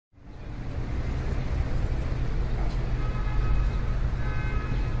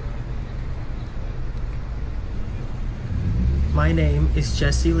My name is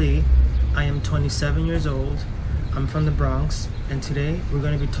Jesse Lee. I am 27 years old. I'm from the Bronx, and today we're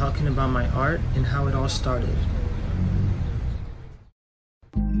going to be talking about my art and how it all started.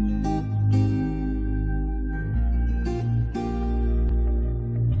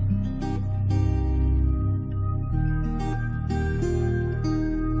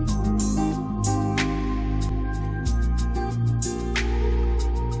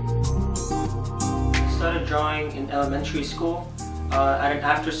 I started drawing in elementary school at an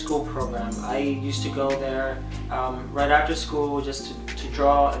after-school program. I used to go there right after school just to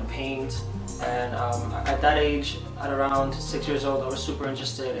draw and paint, and at that age, at around 6 years old, I was super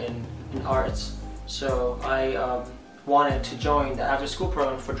interested in arts. So I wanted to join the after-school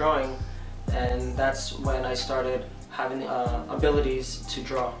program for drawing, and that's when I started having abilities to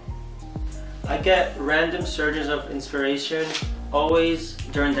draw. I get random surges of inspiration always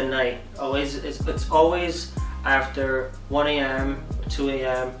during the night. It's always after 1 a.m., 2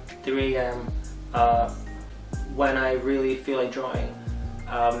 a.m., 3 a.m. When I really feel like drawing.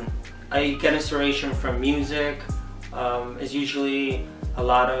 I get inspiration from music. It's usually a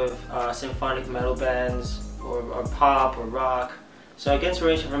lot of symphonic metal bands or pop or rock. So I get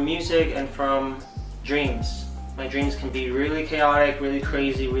inspiration from music and from dreams. My dreams can be really chaotic, really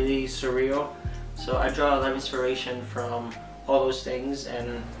crazy, really surreal. So I draw a lot of inspiration from all those things,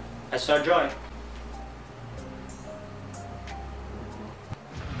 and I start drawing.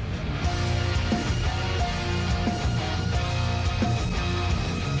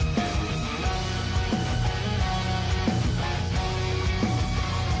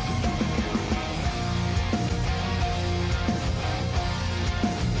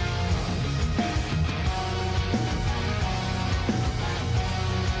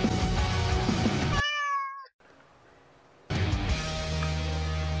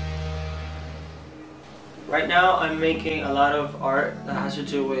 Right now I'm making a lot of art that has to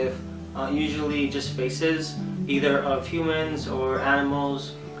do with usually just faces, either of humans or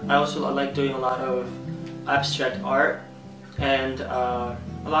animals. I also like doing a lot of abstract art and a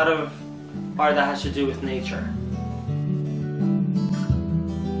lot of art that has to do with nature.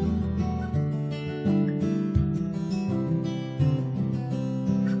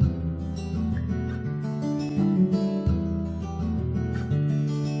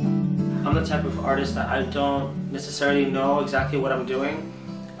 I'm the type of artist that I don't necessarily know exactly what I'm doing.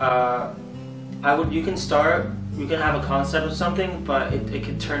 You can have a concept of something, but it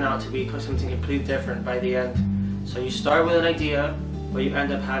could turn out to be something completely different by the end. So you start with an idea, but you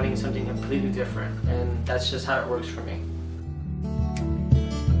end up having something completely different, and that's just how it works for me.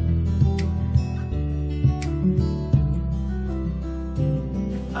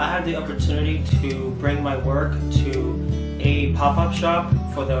 I had the opportunity to bring my work to a pop-up shop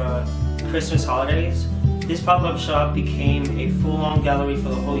for the Christmas holidays. This pop-up shop became a full-on gallery for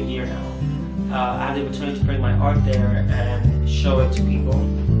the whole year now. I had the opportunity to bring my art there and show it to people,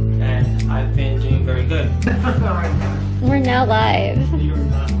 and I've been doing very good. We're now live. You're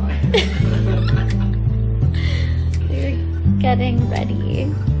not live. We're getting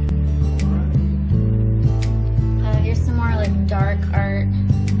ready. Here's some more like dark art.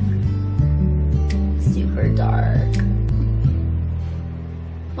 Super dark.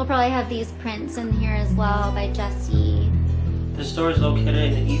 We'll probably have these prints in here as well by Jesse. The store is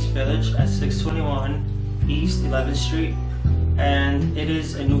located in the East Village at 621 East 11th Street, and it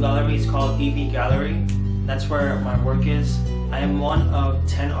is a new gallery. It's called EV Gallery. That's where my work is. I am one of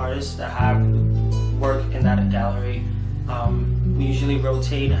 10 artists that have work in that gallery. We usually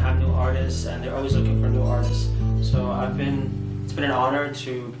rotate and have new artists, and they're always looking for new artists. So it's been an honor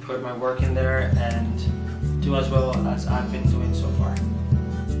to put my work in there and do as well as I've been doing so far.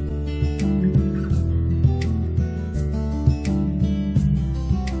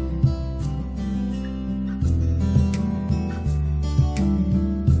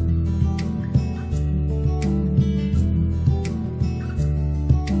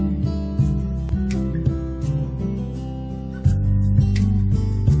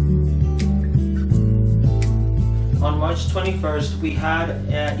 On March 21st, we had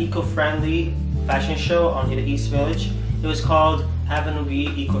an eco-friendly fashion show on the East Village. It was called Avenue B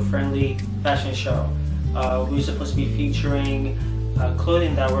Eco-Friendly Fashion Show. We were supposed to be featuring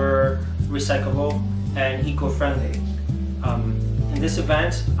clothing that were recyclable and eco-friendly. In this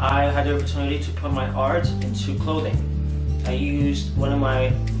event, I had the opportunity to put my art into clothing. I used one of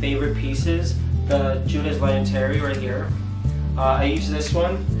my favorite pieces, the Judas Lion Terry right here. I used this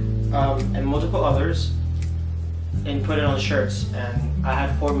one and multiple others and put it on shirts, and I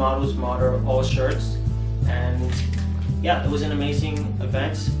had 4 models model all shirts, and yeah, it was an amazing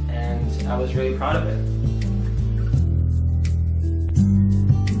event and I was really proud of it.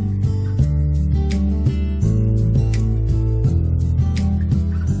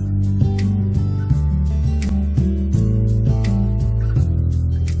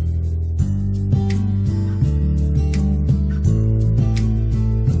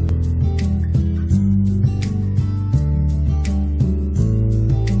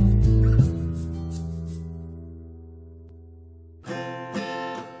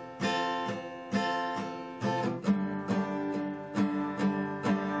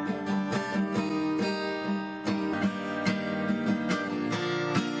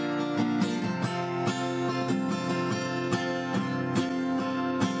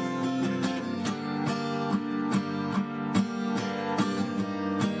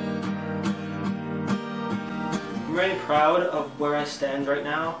 very proud of where I stand right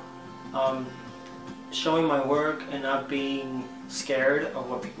now. Showing my work and not being scared of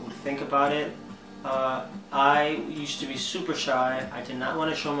what people would think about it. I used to be super shy. I did not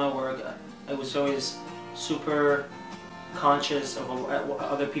want to show my work. I was always super conscious of what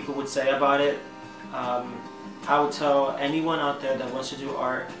other people would say about it. I would tell anyone out there that wants to do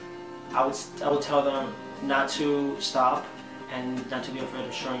art, I would tell them not to stop and not to be afraid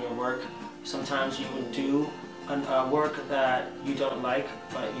of showing your work. Sometimes you would do work that you don't like,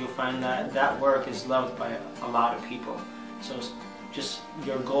 but you'll find that that work is loved by a lot of people. So just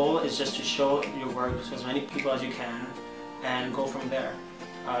your goal is just to show your work to as many people as you can and go from there.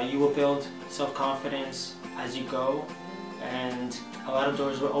 You will build self-confidence as you go, and a lot of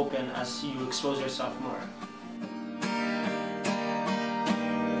doors will open as you expose yourself more.